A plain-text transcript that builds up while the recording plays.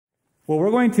Well,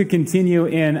 we're going to continue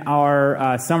in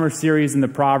our summer series in the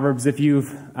Proverbs. If you've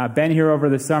been here over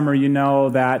the summer, you know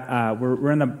that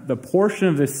we're in the portion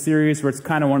of this series where it's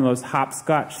kind of one of those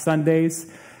hopscotch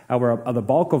Sundays, where the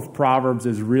bulk of Proverbs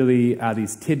is really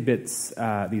these tidbits,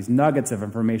 these nuggets of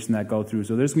information that go through.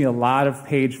 So there's going to be a lot of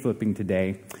page flipping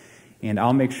today, and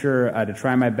I'll make sure to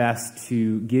try my best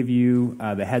to give you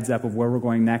the heads up of where we're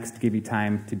going next, to give you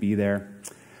time to be there.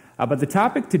 But the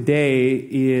topic today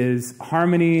is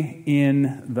harmony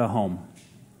in the home.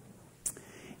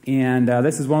 And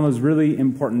this is one of those really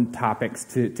important topics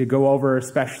to go over,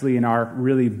 especially in our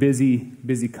really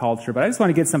busy culture. But I just want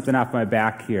to get something off my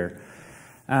back here.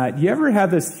 Do you ever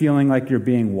have this feeling like you're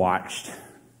being watched?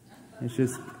 It's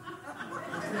just...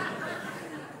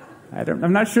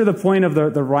 I'm not sure the point of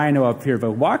the rhino up here,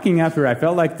 but walking up here, I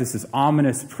felt like this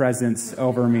ominous presence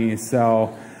over me,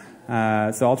 so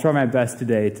I'll try my best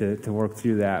today to work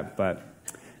through that. But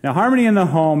now, harmony in the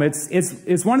home,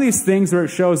 it's one of these things where it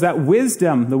shows that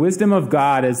wisdom, the wisdom of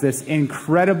God, is this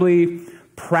incredibly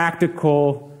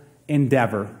practical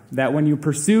endeavor. That when you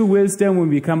pursue wisdom,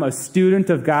 when you become a student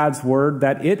of God's Word,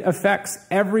 that it affects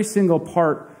every single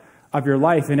part of your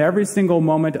life and every single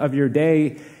moment of your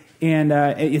day, and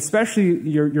especially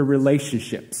your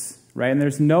relationships, right? And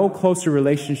there's no closer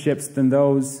relationships than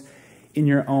those in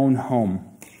your own home.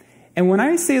 And when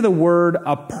I say the word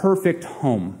a perfect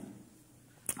home,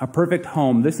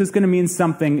 this is going to mean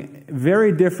something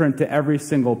very different to every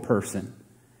single person.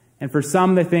 And for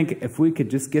some, they think if we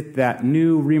could just get that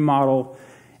new remodel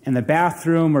in the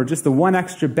bathroom, or just the one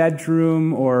extra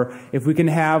bedroom, or if we can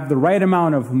have the right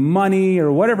amount of money,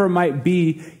 or whatever it might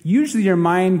be, usually your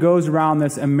mind goes around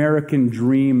this American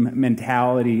dream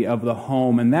mentality of the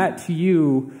home, and that to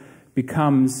you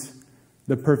becomes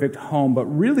the perfect home. But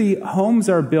really, homes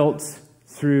are built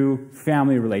through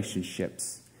family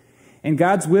relationships. And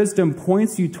God's wisdom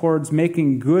points you towards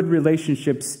making good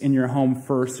relationships in your home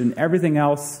first, and everything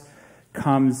else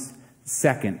comes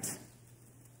second.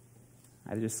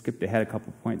 I just skipped ahead a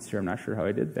couple points here. I'm not sure how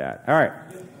I did that. All right.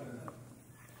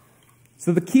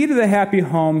 So the key to the happy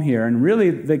home here, and really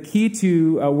the key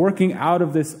to working out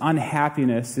of this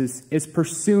unhappiness, is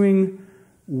pursuing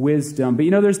wisdom. But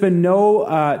there's been no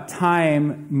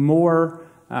time more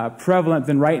prevalent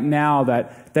than right now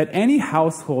that any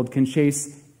household can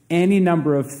chase any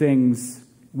number of things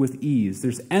with ease.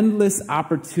 There's endless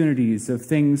opportunities of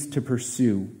things to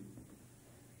pursue.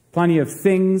 Plenty of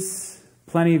things,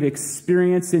 plenty of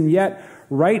experience, and yet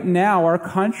right now our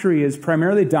country is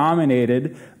primarily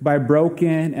dominated by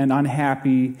broken and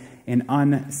unhappy and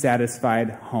unsatisfied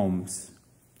homes.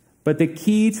 But the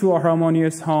key to a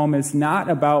harmonious home is not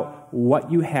about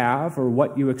what you have or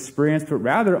what you experience, but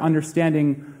rather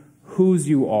understanding whose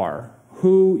you are,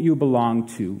 who you belong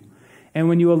to. And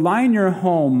when you align your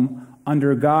home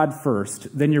under God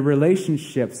first, then your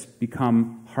relationships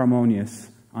become harmonious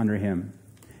under Him.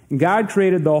 And God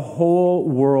created the whole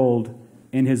world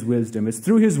in His wisdom. It's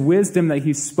through His wisdom that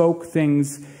He spoke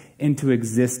things into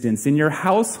existence. And your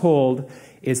household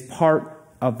is part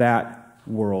of that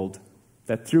world.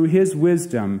 That through His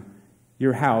wisdom,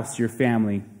 your house, your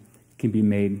family, can be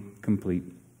made complete.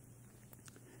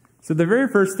 So the very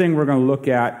first thing we're going to look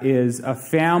at is a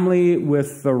family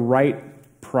with the right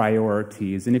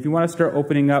priorities. And if you want to start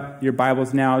opening up your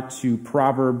Bibles now to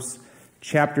Proverbs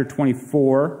chapter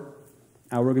 24,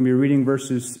 we're going to be reading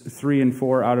verses 3 and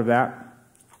 4 out of that.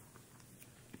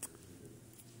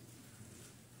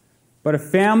 But a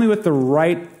family with the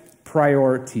right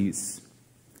priorities.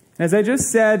 As I just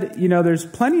said, there's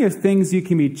plenty of things you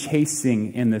can be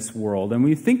chasing in this world. And when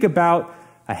you think about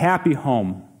a happy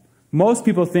home, most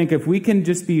people think if we can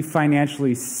just be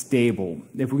financially stable,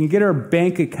 if we can get our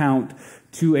bank account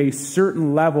to a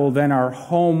certain level, then our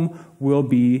home will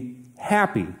be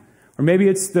happy. Or maybe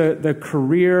it's the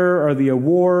career or the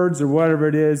awards or whatever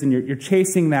it is, and you're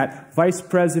chasing that vice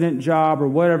president job or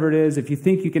whatever it is. If you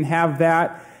think you can have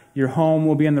that, your home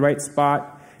will be in the right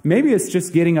spot. Maybe it's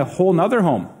just getting a whole nother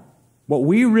home. What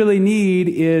we really need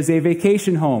is a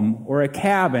vacation home or a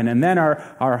cabin, and then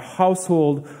our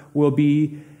household will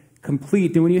be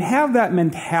complete. And when you have that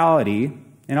mentality,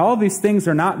 and all of these things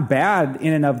are not bad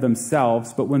in and of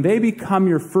themselves, but when they become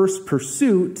your first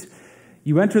pursuit,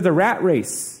 you enter the rat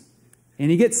race.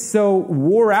 And you get so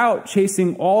wore out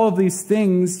chasing all of these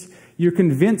things you're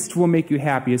convinced will make you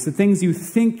happy. It's the things you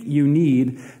think you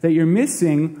need that you're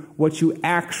missing what you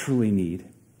actually need.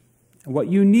 What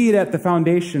you need at the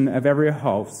foundation of every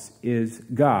house is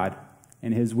God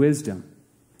and His wisdom.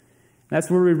 That's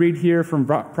where we read here from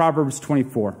Proverbs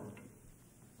 24,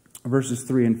 verses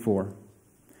 3 and 4.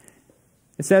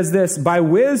 It says this, "By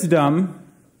wisdom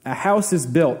a house is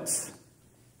built,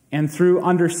 And through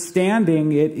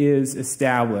understanding, it is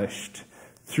established.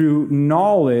 Through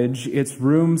knowledge, its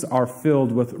rooms are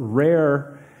filled with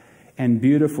rare and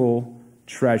beautiful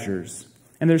treasures.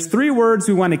 And there's three words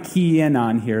we want to key in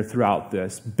on here throughout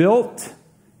this: built,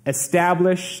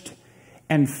 established,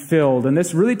 and filled. And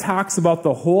this really talks about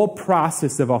the whole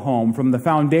process of a home, from the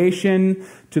foundation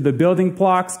to the building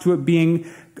blocks to it being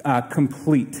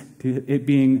complete, to it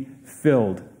being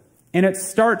filled. And it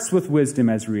starts with wisdom,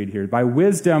 as we read here. By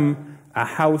wisdom, a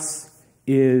house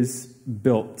is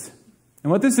built.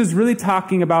 And what this is really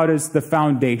talking about is the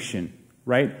foundation,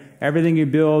 right? Everything you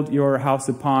build your house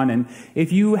upon. And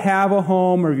if you have a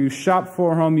home or if you shop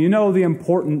for a home, you know the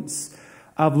importance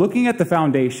of looking at the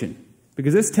foundation,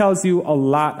 because this tells you a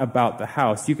lot about the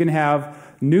house. You can have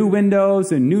new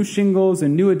windows and new shingles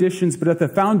and new additions, but if the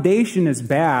foundation is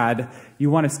bad, you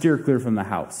want to steer clear from the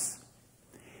house.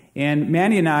 And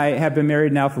Mandy and I have been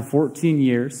married now for 14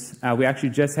 years. We actually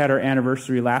just had our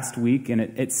anniversary last week, and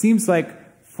it seems like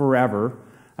forever,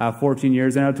 14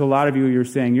 years. I know to a lot of you, you're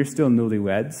saying you're still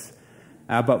newlyweds.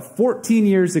 But 14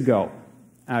 years ago,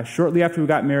 shortly after we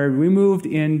got married, we moved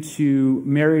into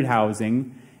married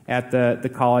housing at the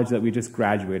college that we just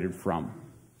graduated from.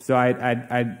 So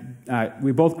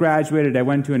we both graduated. I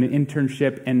went to an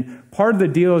internship, and part of the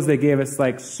deal is they gave us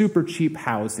like super cheap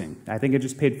housing. I think it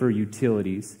just paid for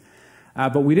utilities.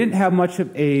 But we didn't have much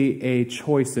of a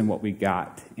choice in what we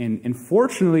got. And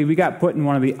fortunately, we got put in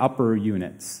one of the upper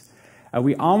units.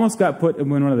 We almost got put in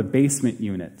one of the basement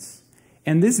units.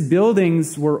 And these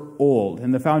buildings were old,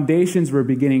 and the foundations were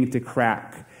beginning to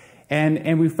crack.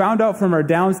 And we found out from our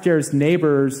downstairs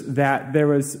neighbors that there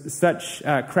was such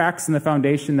cracks in the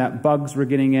foundation that bugs were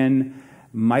getting in,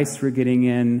 mice were getting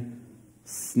in,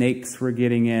 snakes were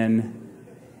getting in.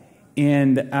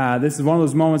 And this is one of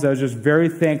those moments I was just very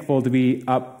thankful to be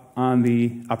up on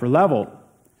the upper level.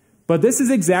 But this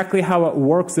is exactly how it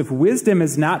works. If wisdom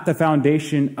is not the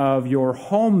foundation of your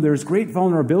home, there's great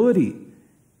vulnerability.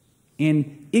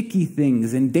 And icky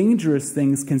things and dangerous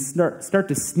things can start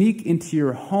to sneak into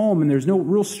your home, and there's no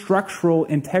real structural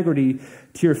integrity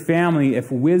to your family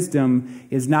if wisdom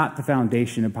is not the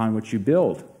foundation upon which you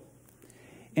build.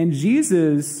 And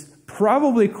Jesus,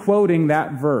 probably quoting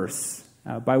that verse,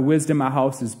 by wisdom a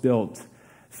house is built,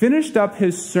 finished up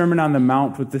his Sermon on the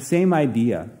Mount with the same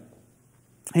idea.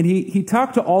 And he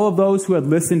talked to all of those who had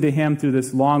listened to him through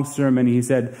this long sermon. He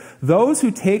said, "Those who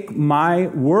take my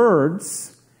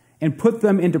words and put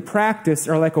them into practice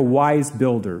are like a wise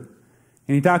builder."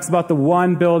 And he talks about the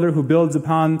one builder who builds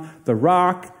upon the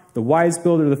rock, the wise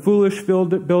builder, the foolish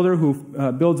builder who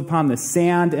builds upon the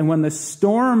sand. And when the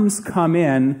storms come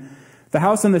in, the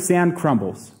house on the sand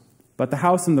crumbles. But the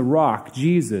house on the rock,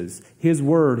 Jesus, his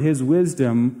word, his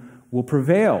wisdom will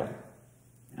prevail.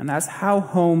 And that's how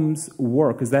homes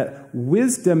work, is that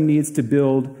wisdom needs to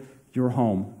build your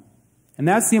home. And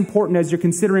that's the important as you're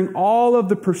considering all of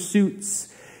the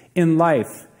pursuits in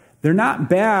life. They're not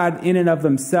bad in and of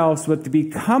themselves, but to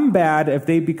become bad if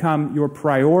they become your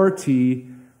priority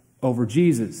over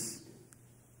Jesus.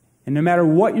 And no matter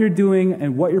what you're doing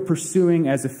and what you're pursuing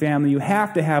as a family, you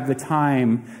have to have the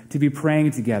time to be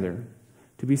praying together,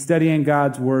 to be studying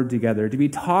God's word together, to be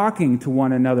talking to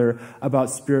one another about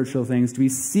spiritual things, to be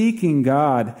seeking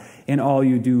God in all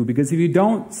you do. Because if you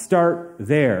don't start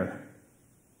there,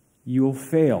 you will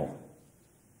fail.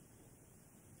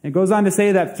 It goes on to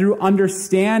say that through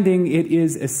understanding, it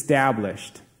is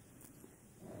established.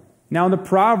 Now, in the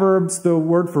Proverbs, the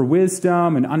word for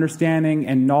wisdom and understanding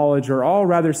and knowledge are all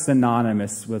rather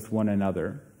synonymous with one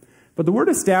another. But the word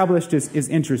established is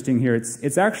interesting here.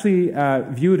 It's actually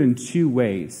viewed in two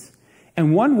ways.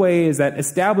 And one way is that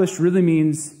established really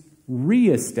means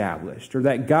reestablished, or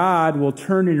that God will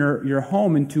turn your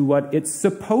home into what it's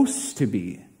supposed to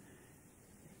be.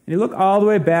 And you look all the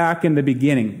way back in the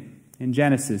beginning, in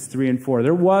Genesis 3 and 4,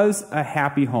 there was a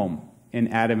happy home in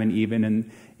Adam and Eve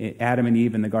in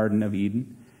the Garden of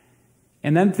Eden.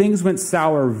 And then things went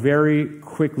sour very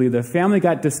quickly. The family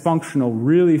got dysfunctional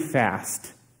really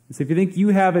fast. So if you think you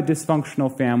have a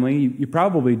dysfunctional family, you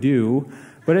probably do.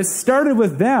 But it started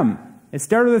with them.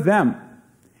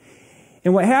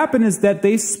 And what happened is that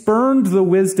they spurned the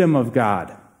wisdom of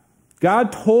God.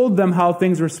 God told them how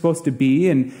things were supposed to be,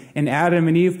 and Adam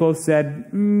and Eve both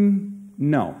said,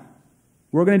 no.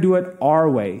 We're going to do it our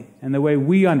way and the way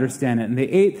we understand it. And they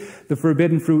ate the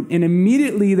forbidden fruit, and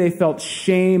immediately they felt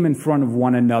shame in front of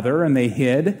one another, and they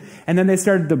hid. And then they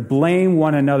started to blame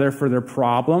one another for their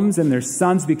problems, and their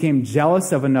sons became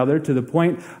jealous of another to the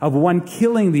point of one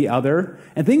killing the other.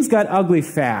 And things got ugly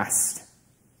fast.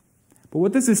 But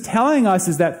what this is telling us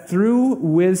is that through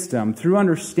wisdom, through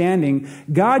understanding,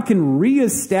 God can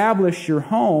reestablish your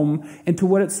home into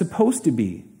what it's supposed to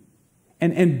be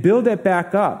and build it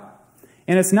back up.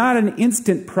 And it's not an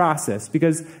instant process,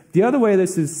 because the other way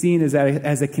this is seen is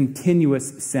as a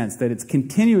continuous sense, that it's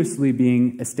continuously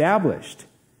being established.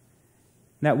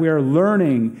 That we are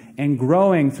learning and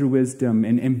growing through wisdom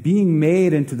and being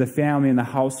made into the family and the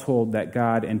household that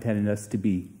God intended us to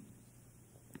be.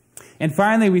 And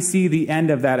finally, we see the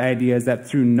end of that idea is that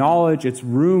through knowledge, its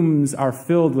rooms are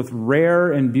filled with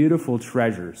rare and beautiful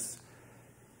treasures.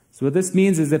 So what this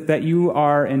means is that you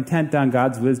are intent on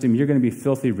God's wisdom, you're going to be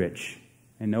filthy rich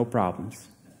and no problems,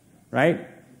 right?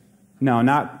 No,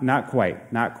 not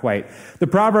quite, not quite. The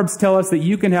Proverbs tell us that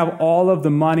you can have all of the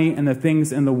money and the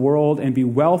things in the world and be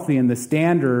wealthy in the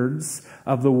standards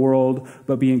of the world,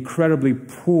 but be incredibly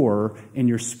poor in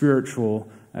your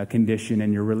spiritual condition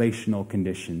and your relational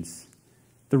conditions.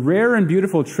 The rare and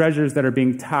beautiful treasures that are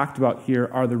being talked about here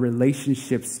are the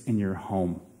relationships in your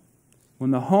home.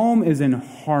 When the home is in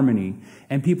harmony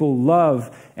and people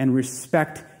love and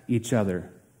respect each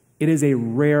other, it is a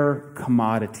rare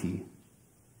commodity.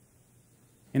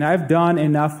 And I've done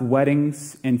enough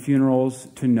weddings and funerals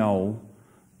to know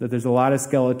that there's a lot of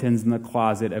skeletons in the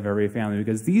closet of every family,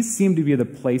 because these seem to be the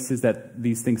places that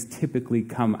these things typically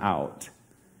come out.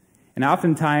 And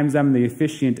oftentimes I'm the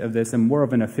officiant of this. I'm more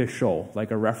of an official, like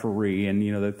a referee, and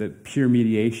the pure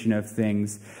mediation of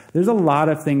things. There's a lot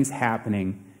of things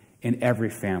happening in every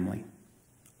family,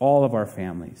 all of our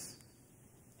families.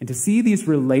 And to see these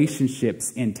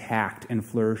relationships intact and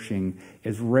flourishing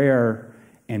is rare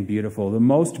and beautiful. The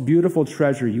most beautiful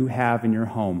treasure you have in your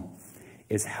home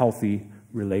is healthy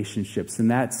relationships, and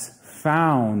that's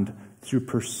found through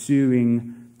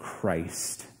pursuing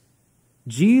Christ.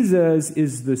 Jesus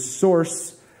is the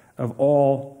source of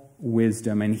all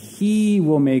wisdom, and he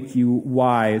will make you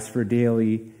wise for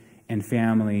daily and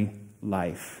family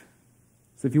life.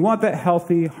 So if you want that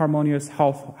healthy, harmonious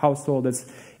household,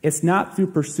 it's not through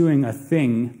pursuing a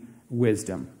thing,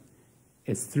 wisdom.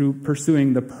 It's through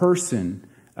pursuing the person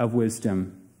of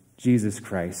wisdom, Jesus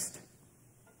Christ.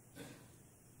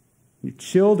 The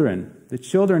children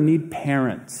need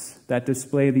parents that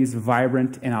display these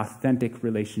vibrant and authentic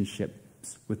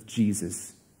relationships with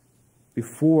Jesus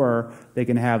before they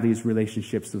can have these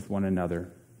relationships with one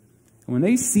another. And when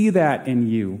they see that in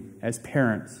you as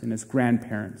parents and as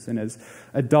grandparents and as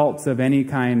adults of any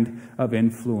kind of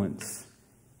influence,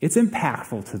 it's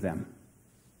impactful to them.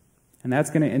 And that's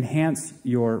going to enhance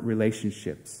your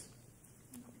relationships.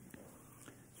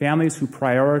 Families who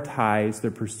prioritize their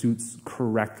pursuits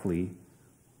correctly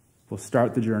will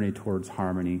start the journey towards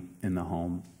harmony in the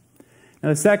home. Now,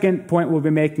 the second point we'll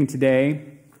be making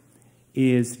today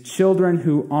is children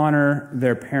who honor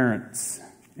their parents.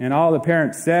 And all the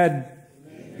parents said,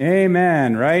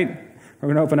 Amen, right? We're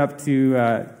going to open up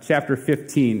to chapter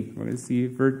 15. We're going to see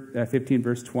 15,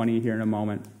 verse 20 here in a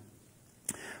moment.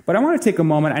 But I want to take a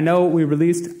moment. I know we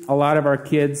released a lot of our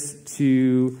kids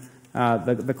to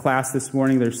the class this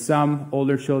morning. There's some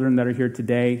older children that are here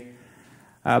today.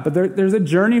 But there's a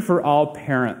journey for all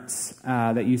parents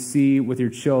that you see with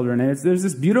your children. And there's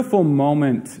this beautiful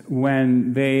moment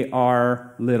when they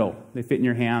are little. They fit in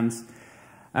your hands.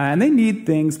 And they need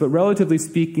things, but relatively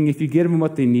speaking, if you give them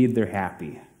what they need, they're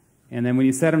happy. And then when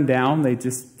you set them down, they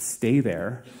just stay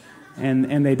there.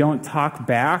 And they don't talk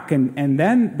back. And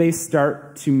then they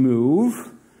start to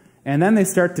move. And then they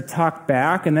start to talk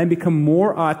back. And then become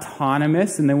more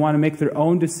autonomous. And they want to make their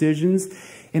own decisions.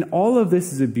 And all of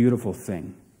this is a beautiful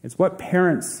thing. It's what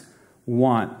parents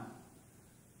want.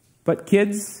 But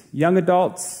kids, young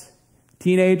adults,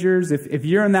 teenagers, if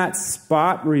you're in that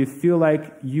spot where you feel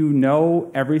like you know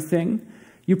everything,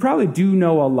 you probably do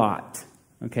know a lot,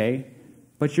 okay?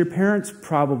 But your parents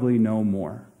probably know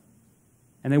more.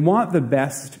 And they want the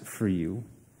best for you.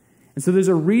 And so there's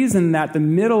a reason that the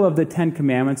middle of the Ten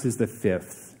Commandments is the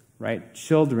fifth, right?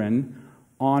 Children,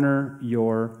 honor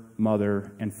your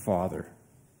mother and father.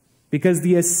 Because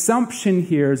the assumption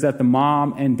here is that the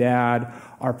mom and dad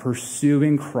are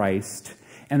pursuing Christ,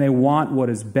 and they want what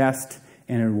is best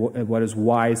and what is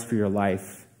wise for your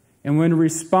life. And when you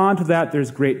respond to that,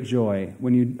 there's great joy.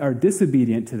 When you are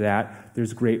disobedient to that,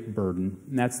 there's great burden.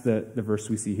 And that's the verse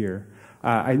we see here.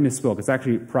 I misspoke. It's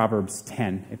actually Proverbs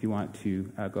 10, if you want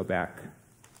to go back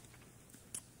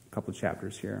a couple of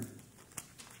chapters here.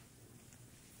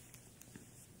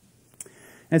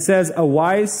 It says, a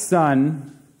wise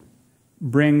son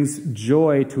brings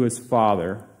joy to his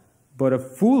father, but a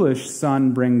foolish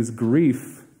son brings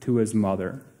grief to his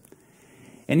mother.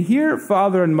 And here,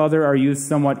 father and mother are used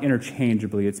somewhat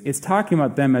interchangeably. It's talking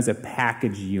about them as a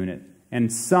package unit.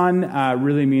 And son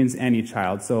really means any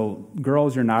child. So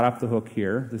girls, you're not off the hook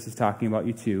here. This is talking about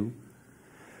you too.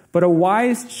 But a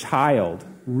wise child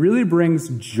really brings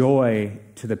joy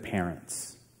to the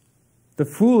parents. The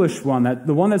foolish one,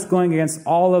 the one that's going against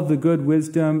all of the good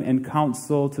wisdom and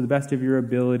counsel to the best of your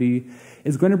ability,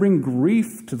 is going to bring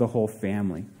grief to the whole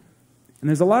family. And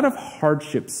there's a lot of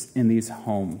hardships in these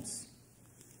homes.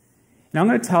 And I'm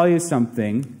going to tell you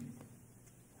something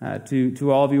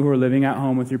to all of you who are living at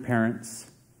home with your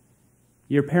parents.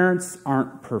 Your parents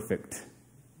aren't perfect.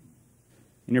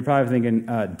 And you're probably thinking,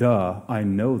 duh, I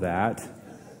know that.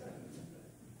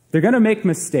 They're going to make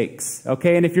mistakes,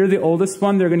 okay? And if you're the oldest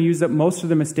one, they're going to use up most of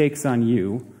the mistakes on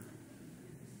you.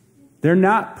 They're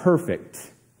not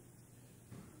perfect,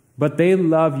 but they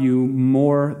love you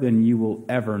more than you will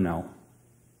ever know.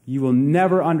 You will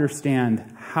never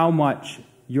understand how much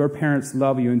your parents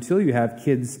love you until you have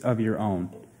kids of your own.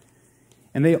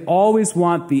 And they always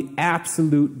want the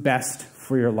absolute best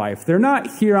for your life. They're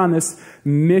not here on this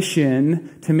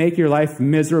mission to make your life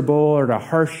miserable or to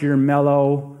harsh your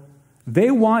mellow.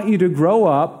 They want you to grow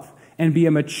up and be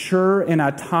a mature and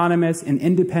autonomous and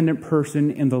independent person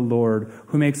in the Lord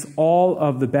who makes all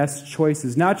of the best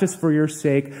choices, not just for your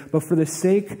sake, but for the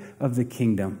sake of the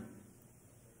kingdom.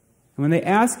 And when they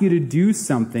ask you to do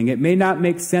something, it may not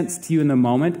make sense to you in the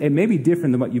moment. It may be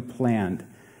different than what you planned.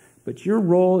 But your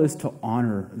role is to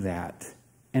honor that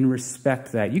and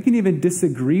respect that. You can even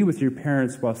disagree with your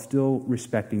parents while still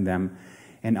respecting them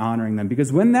and honoring them.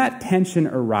 Because when that tension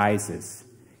arises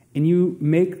and you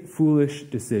make foolish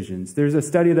decisions, there's a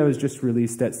study that was just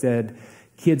released that said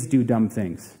kids do dumb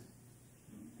things.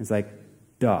 It's like,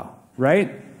 duh,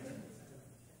 right?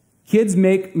 Kids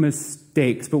make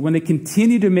mistakes, but when they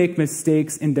continue to make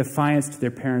mistakes in defiance to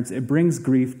their parents, it brings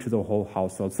grief to the whole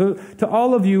household. So to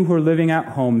all of you who are living at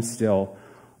home still,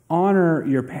 honor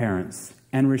your parents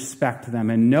and respect them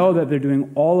and know that they're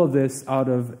doing all of this out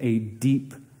of a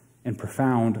deep and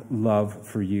profound love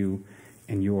for you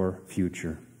and your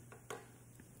future. All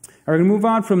right, we're going to move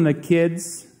on from the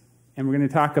kids, and we're going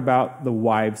to talk about the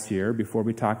wives here before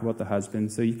we talk about the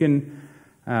husbands. So you can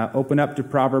open up to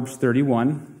Proverbs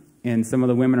 31. And some of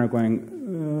the women are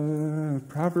going,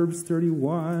 Proverbs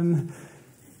 31.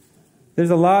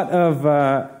 There's a lot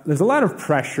of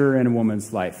pressure in a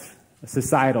woman's life,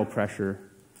 societal pressure.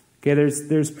 Okay,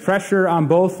 there's pressure on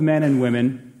both men and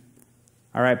women.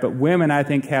 All right, but women, I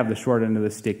think, have the short end of the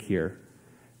stick here,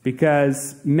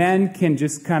 because men can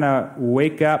just kind of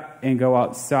wake up and go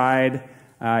outside.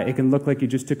 It can look like you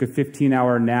just took a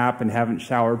 15-hour nap and haven't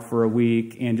showered for a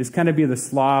week and just kind of be the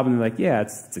slob and they're like, yeah,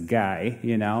 it's a guy,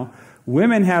 you know.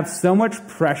 Women have so much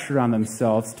pressure on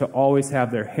themselves to always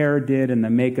have their hair did and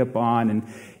the makeup on. And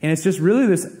it's just really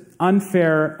this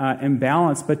unfair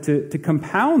imbalance. But to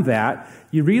compound that,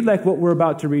 you read like what we're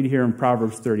about to read here in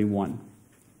Proverbs 31.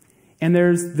 And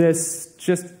there's this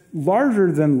just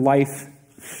larger-than-life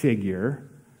figure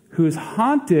who's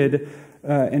haunted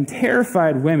and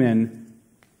terrified women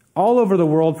all over the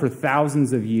world for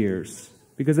thousands of years,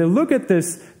 because they look at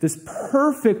this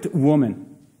perfect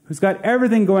woman who's got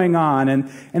everything going on,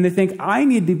 and they think, I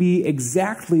need to be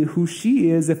exactly who she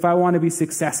is if I want to be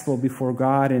successful before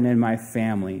God and in my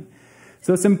family.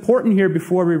 So it's important here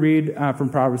before we read from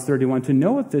Proverbs 31 to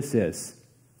know what this is.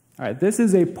 All right, this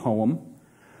is a poem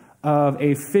of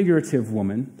a figurative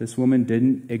woman. This woman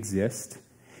didn't exist.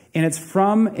 And it's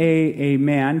from a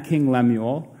man, King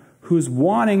Lemuel, who's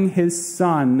wanting his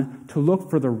son to look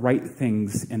for the right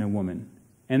things in a woman.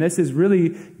 And this is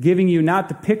really giving you not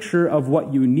the picture of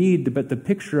what you need, but the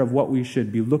picture of what we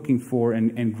should be looking for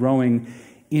and growing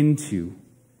into.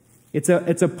 It's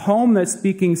a poem that's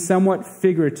speaking somewhat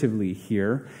figuratively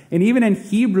here. And even in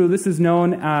Hebrew, this is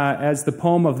known as the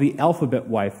poem of the alphabet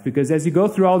wife, because as you go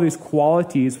through all these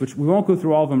qualities, which we won't go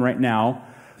through all of them right now,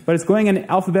 but it's going in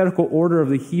alphabetical order of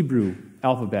the Hebrew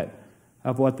alphabet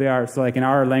of what they are. So like in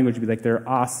our language, it'd be like they're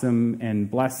awesome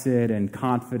and blessed and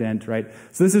confident, right?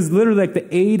 So this is literally like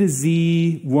the A to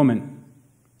Z woman,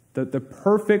 the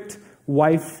perfect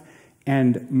wife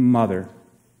and mother.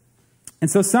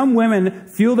 And so some women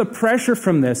feel the pressure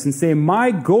from this and say, my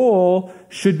goal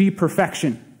should be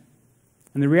perfection.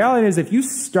 And the reality is, if you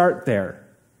start there,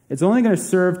 it's only going to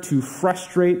serve to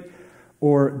frustrate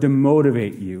or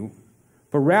demotivate you.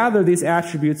 But rather, these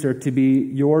attributes are to be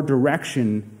your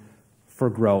direction for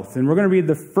growth. And we're going to read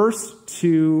the first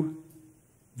two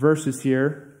verses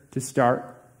here to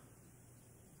start.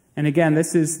 And again,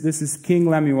 this is King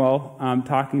Lemuel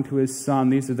talking to his son.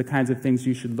 These are the kinds of things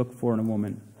you should look for in a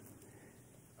woman.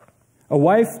 A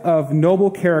wife of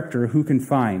noble character who can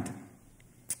find?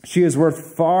 She is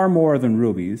worth far more than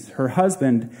rubies. Her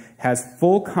husband has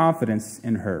full confidence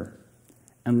in her.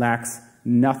 and lacks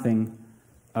nothing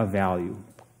of value.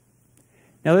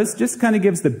 Now, this just kind of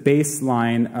gives the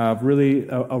baseline of really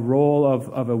a role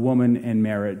of a woman in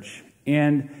marriage.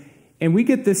 And we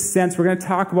get this sense, we're going to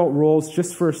talk about roles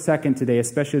just for a second today,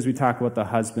 especially as we talk about the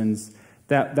husbands,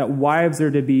 that wives are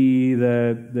to be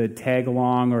the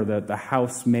tag-along or the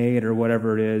housemaid or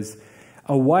whatever it is.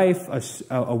 A wife,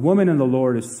 a woman in the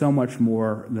Lord is so much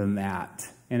more than that.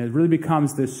 And it really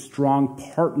becomes this strong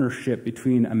partnership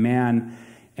between a man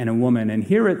and a woman. And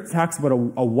here it talks about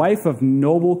a wife of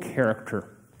noble character.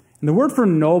 And the word for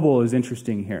noble is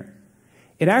interesting here.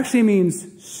 It actually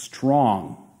means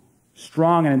strong.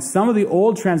 Strong. And in some of the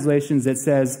old translations, it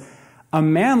says a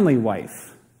manly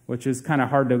wife, which is kind of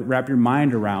hard to wrap your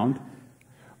mind around.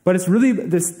 But it's really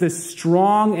this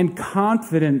strong and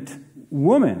confident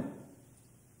woman.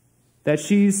 That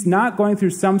she's not going through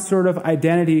some sort of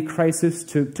identity crisis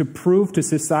to prove to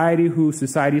society who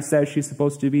society says she's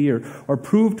supposed to be, or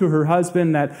prove to her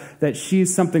husband that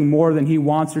she's something more than he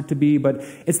wants her to be, but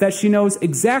it's that she knows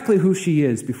exactly who she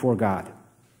is before God.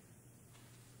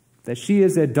 That she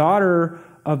is a daughter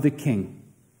of the King.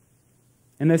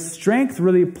 And the strength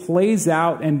really plays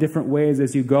out in different ways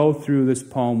as you go through this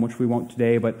poem, which we won't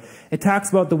today, but it talks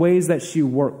about the ways that she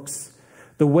works,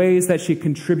 the ways that she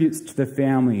contributes to the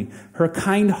family, her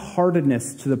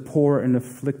kind-heartedness to the poor and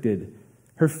afflicted,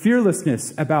 her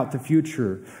fearlessness about the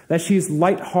future, that she's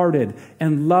lighthearted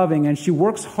and loving, and she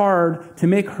works hard to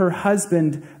make her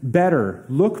husband better,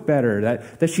 look better,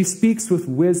 that she speaks with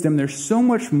wisdom. There's so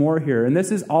much more here, and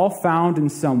this is all found in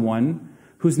someone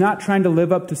who's not trying to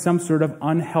live up to some sort of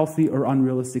unhealthy or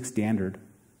unrealistic standard,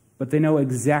 but they know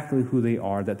exactly who they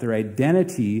are, that their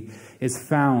identity is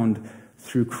found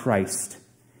through Christ.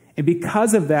 And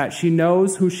because of that, she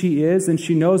knows who she is and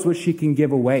she knows what she can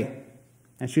give away.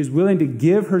 And she's willing to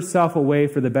give herself away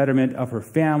for the betterment of her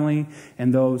family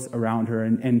and those around her.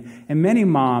 And many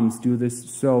moms do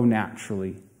this so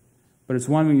naturally. But it's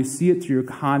one when you see it through your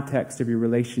context of your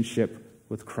relationship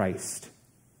with Christ.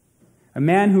 A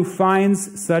man who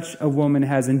finds such a woman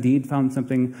has indeed found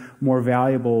something more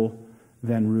valuable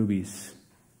than rubies.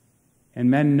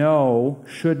 And men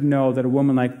should know that a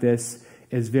woman like this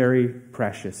is very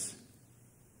precious.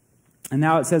 And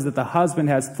now it says that the husband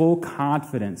has full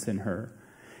confidence in her.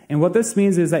 And what this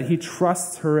means is that he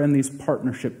trusts her in these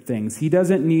partnership things. He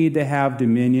doesn't need to have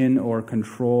dominion or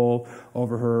control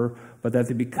over her, but that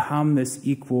they become this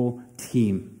equal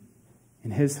team.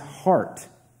 In his heart,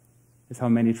 is how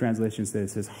many translations say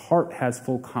this, his heart has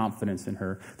full confidence in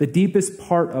her. The deepest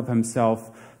part of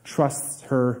himself trusts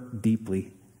her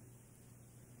deeply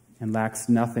and lacks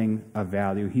nothing of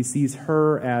value. He sees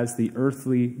her as the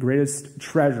greatest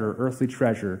earthly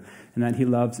treasure, and that he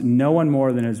loves no one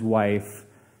more than his wife,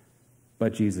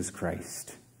 but Jesus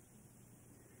Christ.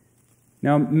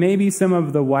 Now, maybe some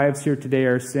of the wives here today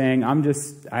are saying,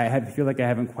 I feel like I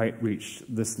haven't quite reached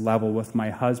this level with my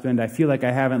husband. I feel like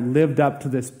I haven't lived up to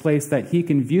this place that he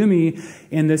can view me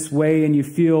in this way, and you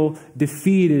feel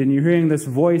defeated, and you're hearing this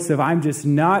voice of, I'm just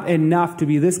not enough to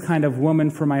be this kind of woman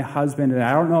for my husband, and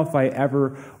I don't know if I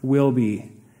ever will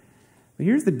be. But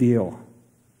here's the deal.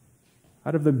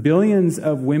 Out of the billions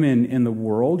of women in the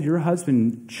world, your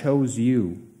husband chose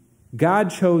you.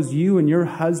 God chose you and your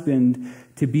husband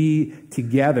to be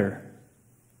together.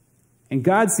 And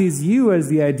God sees you as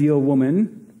the ideal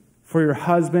woman for your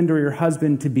husband or your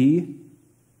husband to be.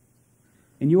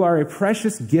 And you are a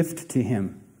precious gift to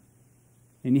him.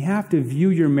 And you have to view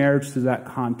your marriage through that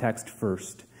context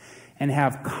first and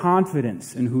have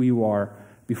confidence in who you are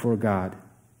before God.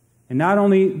 And not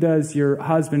only does your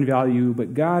husband value you,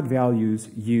 but God values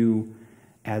you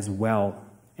as well.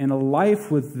 And a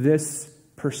life with this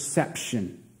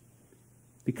perception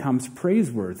becomes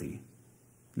praiseworthy.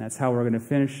 And that's how we're going to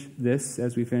finish this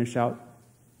as we finish out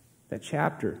that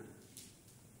chapter.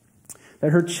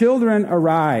 That her children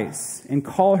arise and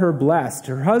call her blessed,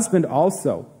 her husband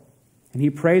also, and he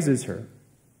praises her.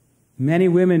 Many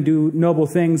women do noble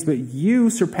things, but you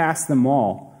surpass them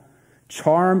all.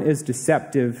 Charm is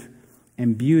deceptive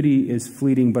and beauty is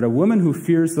fleeting, but a woman who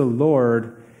fears the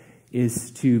Lord is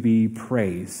to be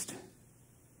praised.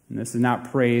 And this is not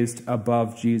praised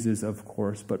above Jesus, of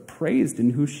course, but praised in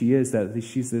who she is, that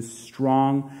she's this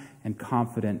strong and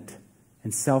confident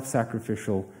and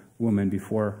self-sacrificial woman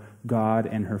before God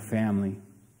and her family.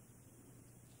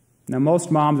 Now,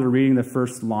 most moms are reading the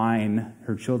first line,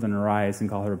 her children arise, and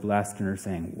call her blessed, and are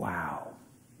saying, wow.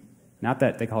 Not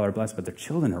that they call her blessed, but their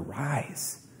children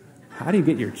arise. How do you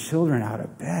get your children out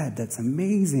of bed? That's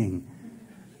amazing.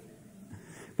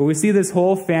 But we see this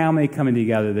whole family coming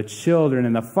together, the children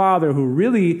and the father who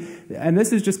really, and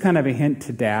this is just kind of a hint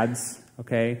to dads,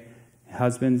 okay,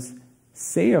 husbands,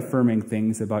 Say affirming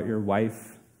things about your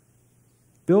wife.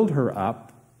 Build her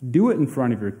up. Do it in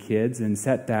front of your kids and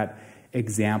set that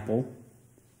example.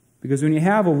 Because when you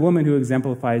have a woman who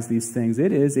exemplifies these things,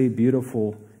 it is a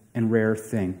beautiful and rare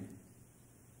thing.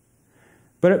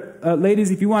 But ladies,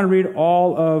 if you want to read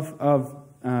all of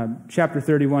chapter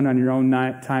 31 on your own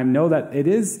time, know that it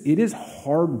is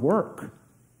hard work.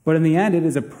 But in the end, it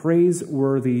is a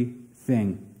praiseworthy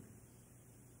thing.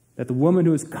 That the woman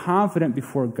who is confident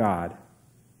before God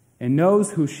and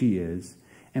knows who she is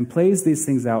and plays these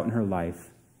things out in her life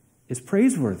is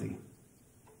praiseworthy.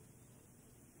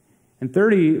 And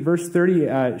verse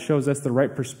 30 shows us the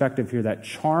right perspective here, that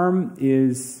charm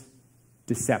is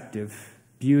deceptive,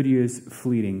 beauty is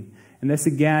fleeting. And this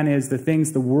again is the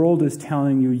things the world is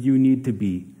telling you need to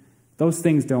be. Those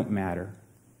things don't matter.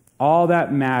 All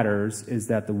that matters is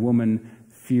that the woman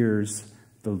fears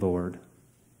the Lord.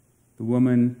 The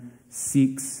woman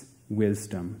seeks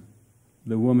wisdom.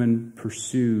 The woman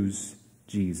pursues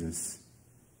Jesus.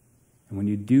 And when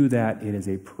you do that, it is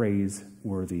a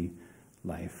praiseworthy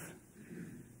life.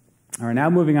 All right, now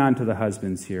moving on to the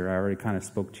husbands here. I already kind of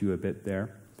spoke to you a bit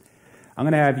there. I'm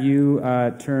going to have you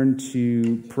turn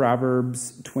to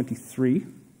Proverbs 23.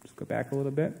 Just go back a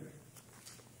little bit.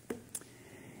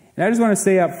 And I just want to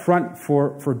say up front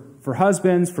for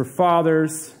husbands, for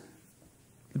fathers,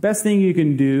 the best thing you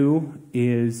can do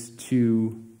is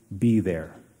to be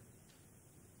there.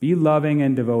 Be loving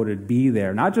and devoted. Be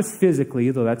there. Not just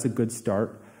physically, though that's a good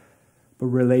start, but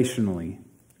relationally.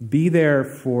 Be there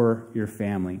for your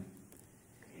family.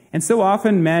 And so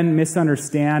often men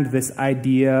misunderstand this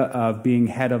idea of being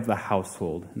head of the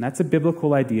household. And that's a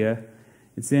biblical idea.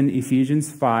 It's in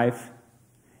Ephesians 5.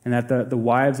 And that the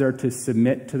wives are to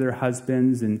submit to their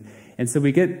husbands. And so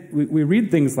we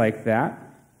read things like that.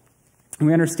 And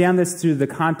we understand this through the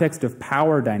context of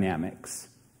power dynamics.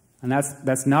 And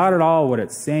that's not at all what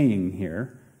it's saying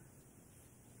here.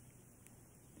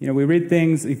 You know, we read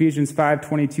things, Ephesians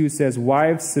 5:22 says,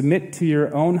 "Wives, submit to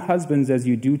your own husbands as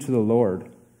you do to the Lord."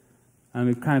 And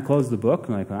we kind of close the book, and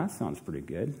we're like, well, that sounds pretty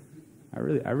good. I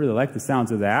really like the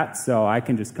sounds of that, so I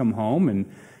can just come home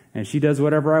and she does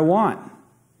whatever I want.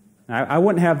 I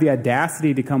wouldn't have the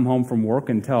audacity to come home from work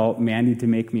and tell Mandy to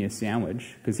make me a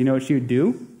sandwich, because you know what she would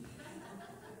do?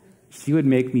 She would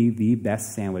make me the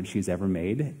best sandwich she's ever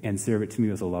made and serve it to me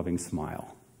with a loving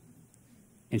smile.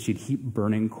 And she'd heap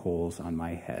burning coals on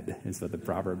my head, is what the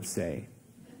Proverbs say.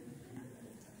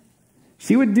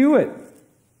 She would do it.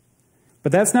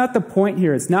 But that's not the point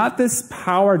here. It's not this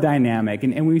power dynamic.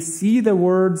 And we see the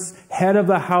words head of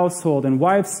the household and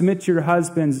wives submit to your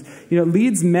husbands. You know, it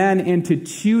leads men into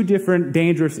two different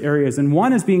dangerous areas. And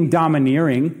one is being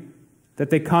domineering,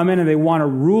 that they come in and they want to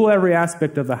rule every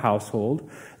aspect of the household.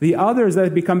 The other is that they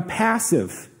become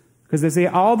passive, because they say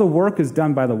all the work is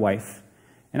done by the wife.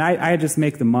 And I just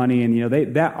make the money, and you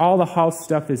know all the house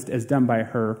stuff is done by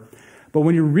her. But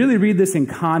when you really read this in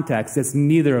context, it's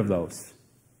neither of those.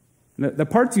 The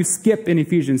parts you skip in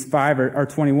Ephesians 5 are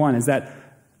 21 is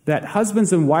that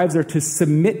husbands and wives are to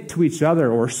submit to each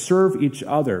other or serve each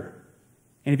other.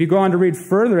 And if you go on to read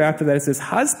further after that, it says,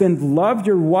 "Husbands, love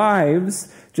your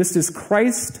wives just as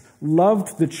Christ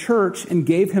loved the church and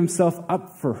gave himself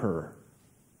up for her."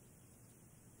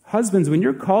 Husbands, when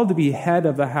you're called to be head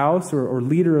of the house or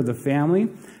leader of the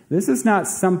family, this is not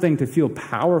something to feel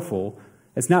powerful.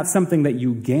 It's not something that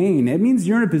you gain. It means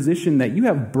you're in a position that you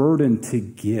have burden to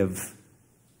give,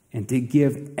 and to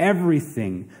give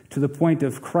everything to the point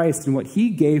of Christ and what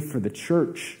he gave for the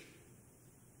church.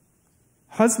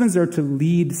 Husbands are to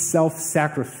lead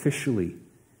self-sacrificially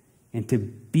and to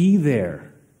be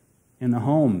there in the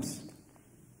homes.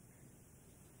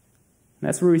 And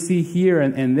that's where we see here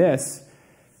in this,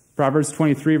 Proverbs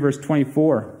 23, verse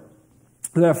 24.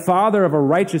 "The father of a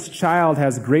righteous child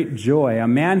has great joy. A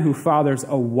man who fathers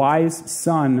a wise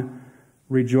son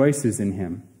rejoices in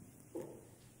him."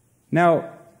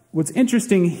 Now, what's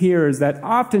interesting here is that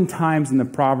oftentimes in the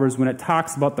Proverbs, when it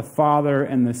talks about the father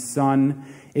and the son,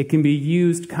 it can be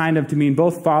used kind of to mean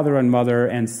both father and mother,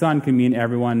 and son can mean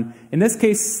everyone. In this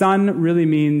case, son really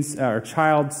means, or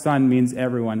child, son means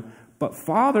everyone. But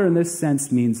father in this sense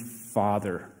means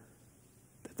father.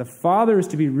 The father is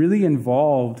to be really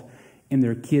involved in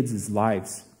their kids'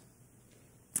 lives.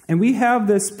 And we have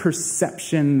this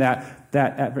perception that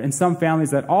in some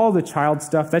families that all the child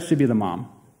stuff, that should be the mom.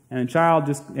 And the child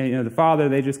just, the father,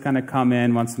 they just kind of come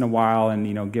in once in a while and,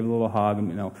 give a little hug.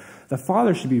 And, the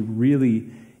father should be really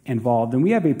involved. And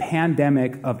we have a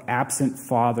pandemic of absent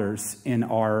fathers in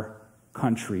our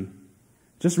country.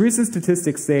 Just recent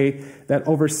statistics say that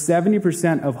over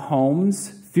 70% of homes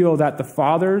feel that the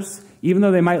fathers even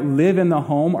though they might live in the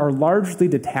home, are largely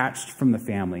detached from the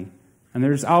family. And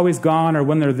they're just always gone, or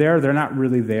when they're there, they're not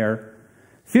really there.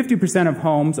 50% of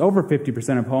homes, over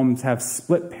 50% of homes, have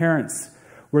split parents,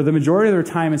 where the majority of their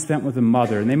time is spent with the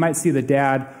mother. And they might see the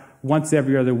dad once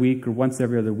every other week or once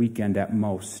every other weekend at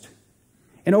most.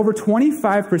 And over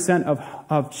 25%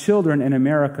 of children in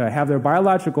America have their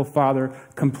biological father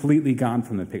completely gone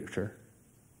from the picture.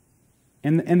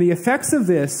 And the effects of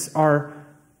this are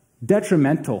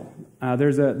detrimental.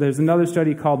 There's another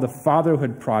study called the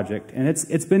Fatherhood Project, and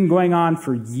it's been going on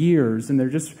for years, and they're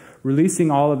just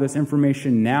releasing all of this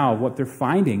information now, what they're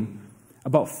finding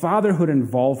about fatherhood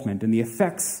involvement and the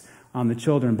effects on the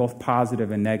children, both positive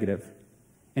and negative.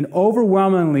 And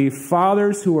overwhelmingly,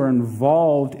 fathers who are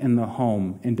involved in the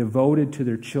home and devoted to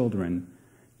their children,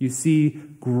 you see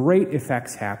great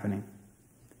effects happening.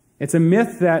 It's a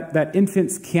myth that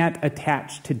infants can't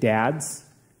attach to dads.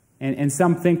 And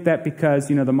some think that because,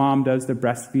 the mom does the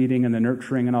breastfeeding and the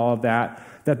nurturing and all of that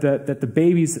the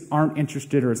babies aren't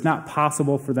interested, or it's not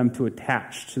possible for them to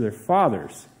attach to their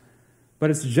fathers. But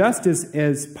it's just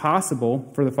as possible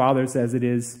for the fathers as it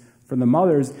is for the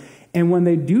mothers. And when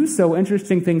they do so,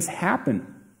 interesting things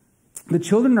happen. The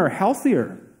children are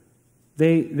healthier.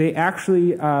 They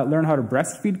actually learn how to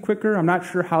breastfeed quicker. I'm not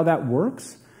sure how that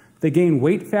works. They gain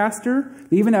weight faster.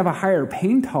 They even have a higher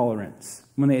pain tolerance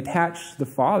when they attach to the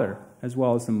father as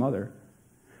well as the mother.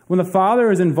 When the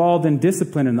father is involved in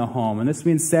discipline in the home, and this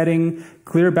means setting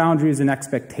clear boundaries and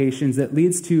expectations, that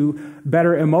leads to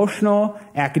better emotional,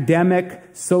 academic,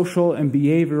 social, and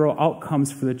behavioral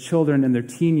outcomes for the children in their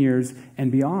teen years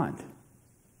and beyond.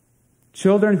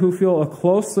 Children who feel a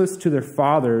closeness to their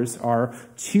fathers are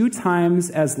 2 times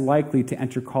as likely to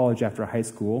enter college after high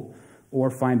school or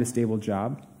find a stable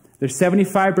job. They're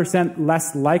 75%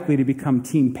 less likely to become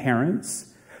teen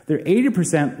parents. They're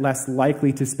 80% less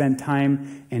likely to spend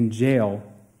time in jail.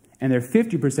 And they're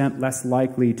 50% less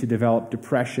likely to develop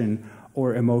depression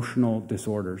or emotional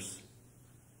disorders.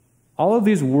 All of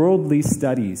these worldly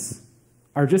studies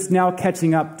are just now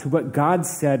catching up to what God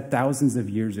said thousands of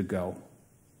years ago.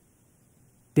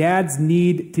 Dads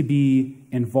need to be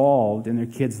involved in their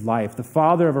kid's life. The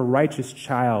father of a righteous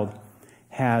child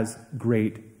has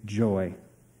great joy.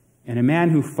 And a man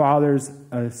who fathers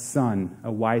a son,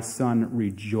 a wise son,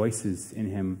 rejoices in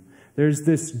him. There's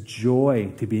this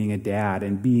joy to being a dad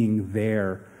and being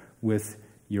there with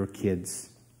your kids.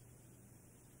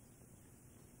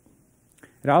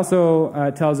 It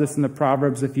also tells us in the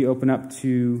Proverbs, if you open up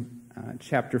to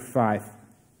chapter 5,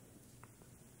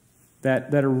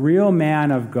 that a real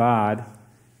man of God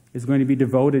is going to be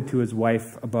devoted to his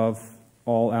wife above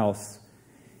all else.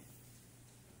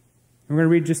 We're going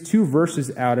to read just 2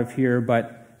 verses out of here,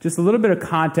 but just a little bit of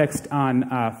context on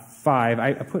 5.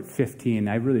 I put 15.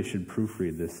 I really should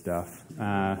proofread this stuff.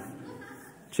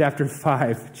 Chapter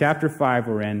 5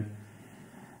 we're in.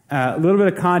 A little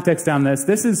bit of context on this.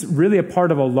 This is really a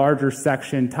part of a larger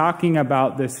section talking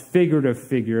about this figurative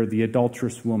figure, the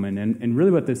adulterous woman. And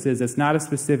really what this is, it's not a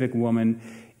specific woman.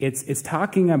 It's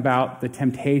talking about the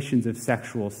temptations of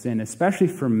sexual sin, especially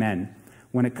for men,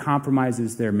 when it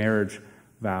compromises their marriage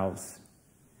vows.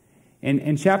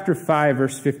 In chapter 5,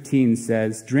 verse 15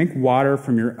 says, "Drink water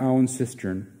from your own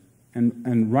cistern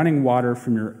and running water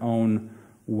from your own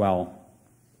well."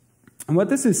 And what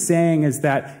this is saying is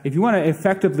that if you want to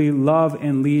effectively love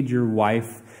and lead your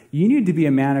wife, you need to be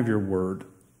a man of your word.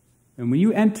 And when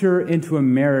you enter into a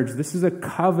marriage, this is a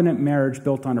covenant marriage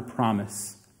built on a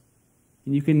promise.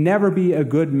 And you can never be a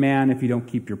good man if you don't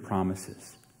keep your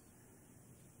promises.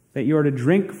 That you are to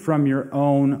drink from your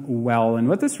own well. And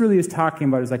what this really is talking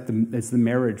about is the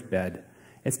marriage bed.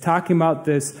 It's talking about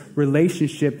this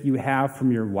relationship you have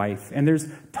from your wife. And there's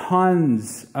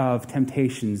tons of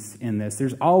temptations in this.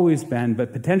 There's always been,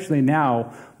 but potentially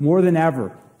now more than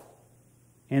ever.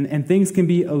 And things can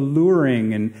be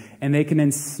alluring and they can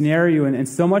ensnare you. And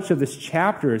so much of this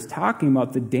chapter is talking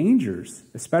about the dangers,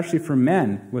 especially for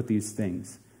men, with these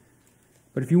things.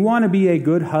 But if you want to be a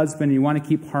good husband and you want to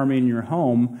keep harmony in your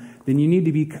home, then you need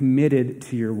to be committed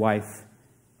to your wife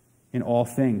in all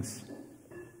things.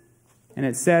 And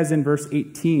it says in verse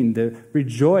 18,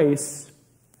 rejoice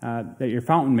that your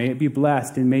fountain may it be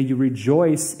blessed, and may you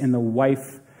rejoice in the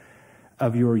wife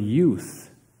of your youth.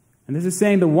 And this is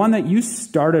saying the one that you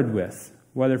started with,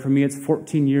 whether for me it's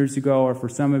 14 years ago or for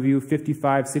some of you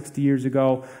 55, 60 years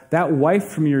ago, that wife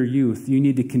from your youth you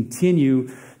need to continue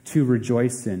to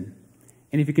rejoice in.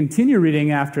 And if you continue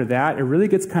reading after that, it really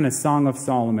gets kind of Song of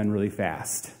Solomon really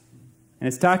fast. And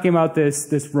it's talking about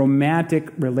this romantic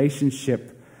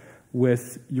relationship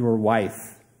with your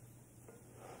wife.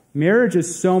 Marriage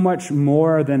is so much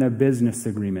more than a business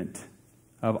agreement.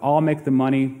 of I'll make the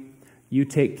money, you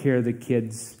take care of the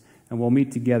kids, and we'll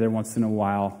meet together once in a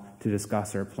while to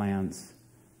discuss our plans.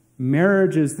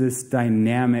 Marriage is this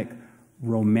dynamic,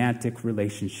 romantic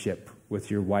relationship with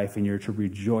your wife, and you're to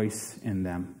rejoice in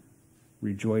them.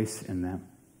 Rejoice in them.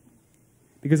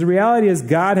 Because the reality is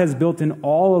God has built in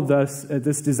all of us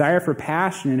this desire for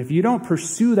passion, and if you don't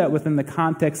pursue that within the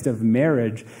context of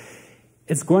marriage,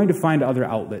 it's going to find other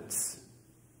outlets.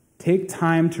 Take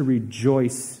time to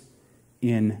rejoice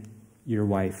in your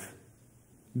wife.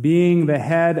 Being the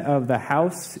head of the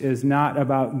house is not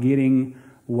about getting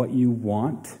what you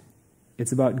want.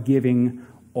 It's about giving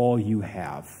all you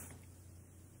have.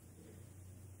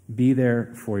 Be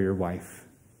there for your wife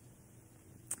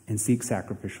and seek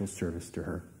sacrificial service to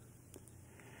her.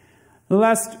 The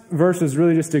last verse is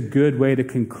really just a good way to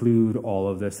conclude all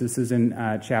of this. This is in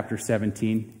chapter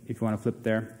 17, if you want to flip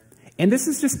there. And this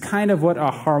is just kind of what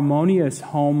a harmonious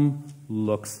home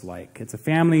looks like. It's a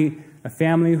family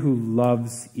who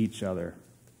loves each other.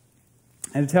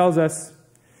 And it tells us,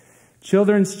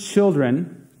 children's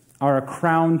children are a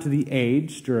crown to the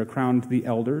aged, or a crown to the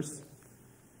elders,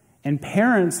 and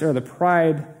parents are the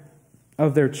pride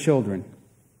of their children.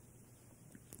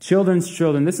 Children's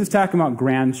children, this is talking about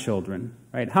grandchildren,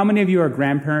 right? How many of you are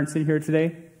grandparents in here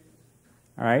today?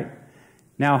 All right.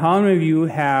 Now, how many of you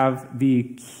have the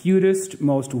cutest,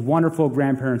 most wonderful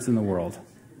grandparents in the world?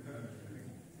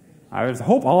 I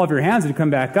hope all of your hands would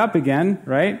come back up again,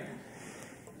 right?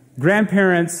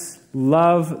 Grandparents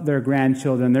love their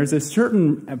grandchildren. There's a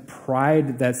certain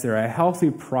pride that's there, a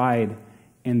healthy pride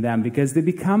in them, because they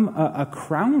become a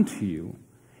crown to you.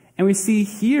 And we see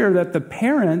here that the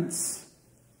parents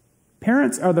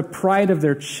are the pride of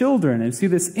their children. And see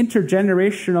this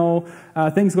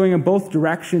intergenerational things going in both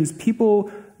directions,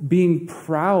 people being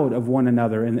proud of one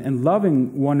another and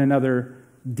loving one another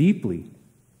deeply.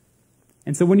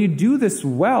 And so when you do this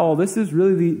well, this is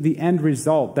really the end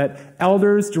result, that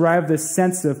elders derive this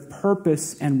sense of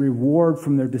purpose and reward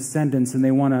from their descendants, and they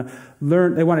want to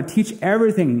learn, they want to teach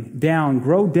everything down,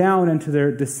 grow down into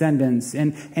their descendants.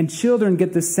 And children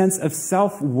get this sense of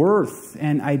self-worth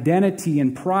and identity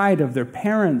and pride of their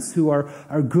parents who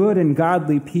are good and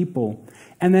godly people.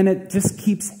 And then it just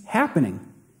keeps happening,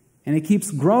 and it keeps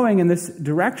growing in this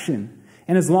direction.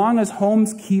 And as long as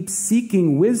homes keep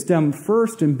seeking wisdom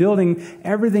first and building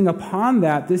everything upon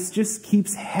that, this just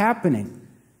keeps happening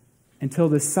until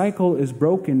the cycle is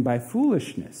broken by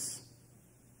foolishness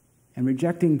and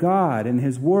rejecting God and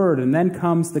His Word. And then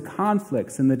comes the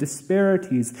conflicts and the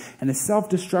disparities and the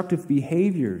self-destructive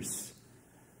behaviors.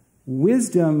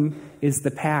 Wisdom is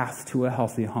the path to a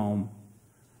healthy home,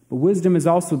 but wisdom is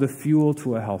also the fuel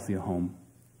to a healthy home.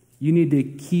 You need to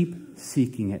keep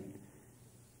seeking it.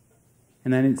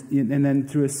 And then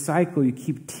through a cycle, you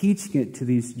keep teaching it to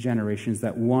these generations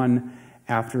that one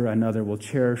after another will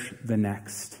cherish the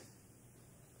next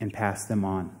and pass them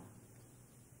on.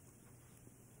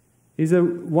 These are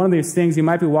one of these things you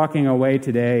might be walking away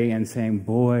today and saying,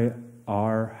 boy,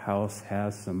 our house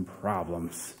has some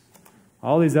problems.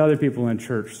 All these other people in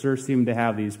church sure seem to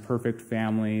have these perfect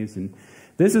families. And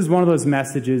this is one of those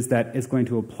messages that is going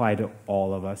to apply to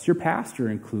all of us, your pastor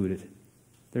included.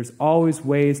 There's always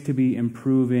ways to be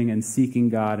improving and seeking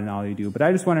God in all you do. But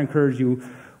I just want to encourage you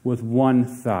with one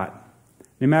thought.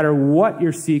 No matter what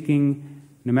you're seeking,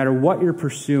 no matter what you're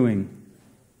pursuing,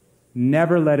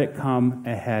 never let it come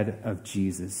ahead of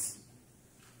Jesus.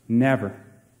 Never.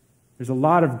 There's a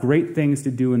lot of great things to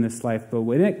do in this life, but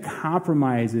when it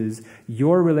compromises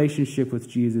your relationship with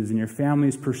Jesus and your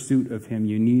family's pursuit of Him,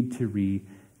 you need to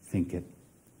rethink it.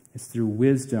 It's through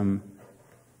wisdom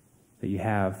that you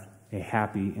have a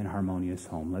happy and harmonious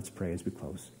home. Let's pray as we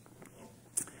close.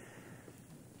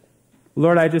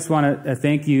 Lord, I just want to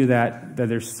thank you that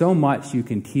there's so much you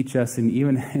can teach us, and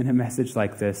even in a message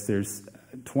like this, there's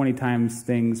 20 times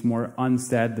things more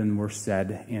unsaid than were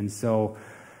said. And so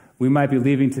we might be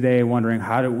leaving today wondering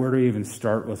where do we even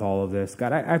start with all of this?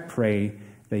 God, I pray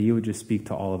that you would just speak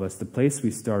to all of us. The place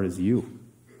we start is you.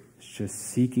 It's just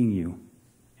seeking you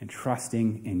and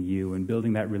trusting in you and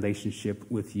building that relationship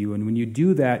with you. And when you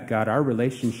do that, God, our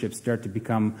relationships start to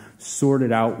become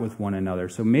sorted out with one another.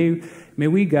 So may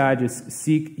we, God, just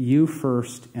seek you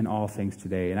first in all things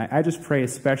today. And I just pray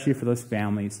especially for those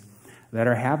families that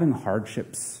are having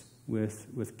hardships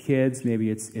with kids. Maybe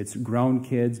it's grown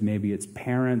kids, maybe it's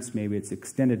parents, maybe it's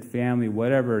extended family,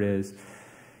 whatever it is.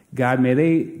 God, may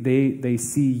they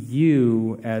see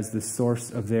you as the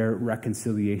source of their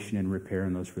reconciliation and repair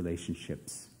in those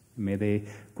relationships. May they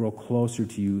grow closer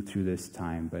to you through this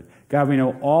time. But God, we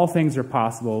know all things are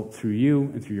possible through you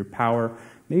and through your power.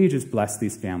 May you just bless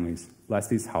these families, bless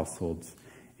these households.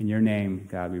 In your name,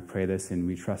 God, we pray this, and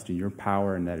we trust in your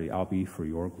power, and that it all be for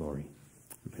your glory.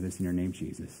 We pray this in your name,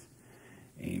 Jesus.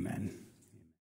 Amen.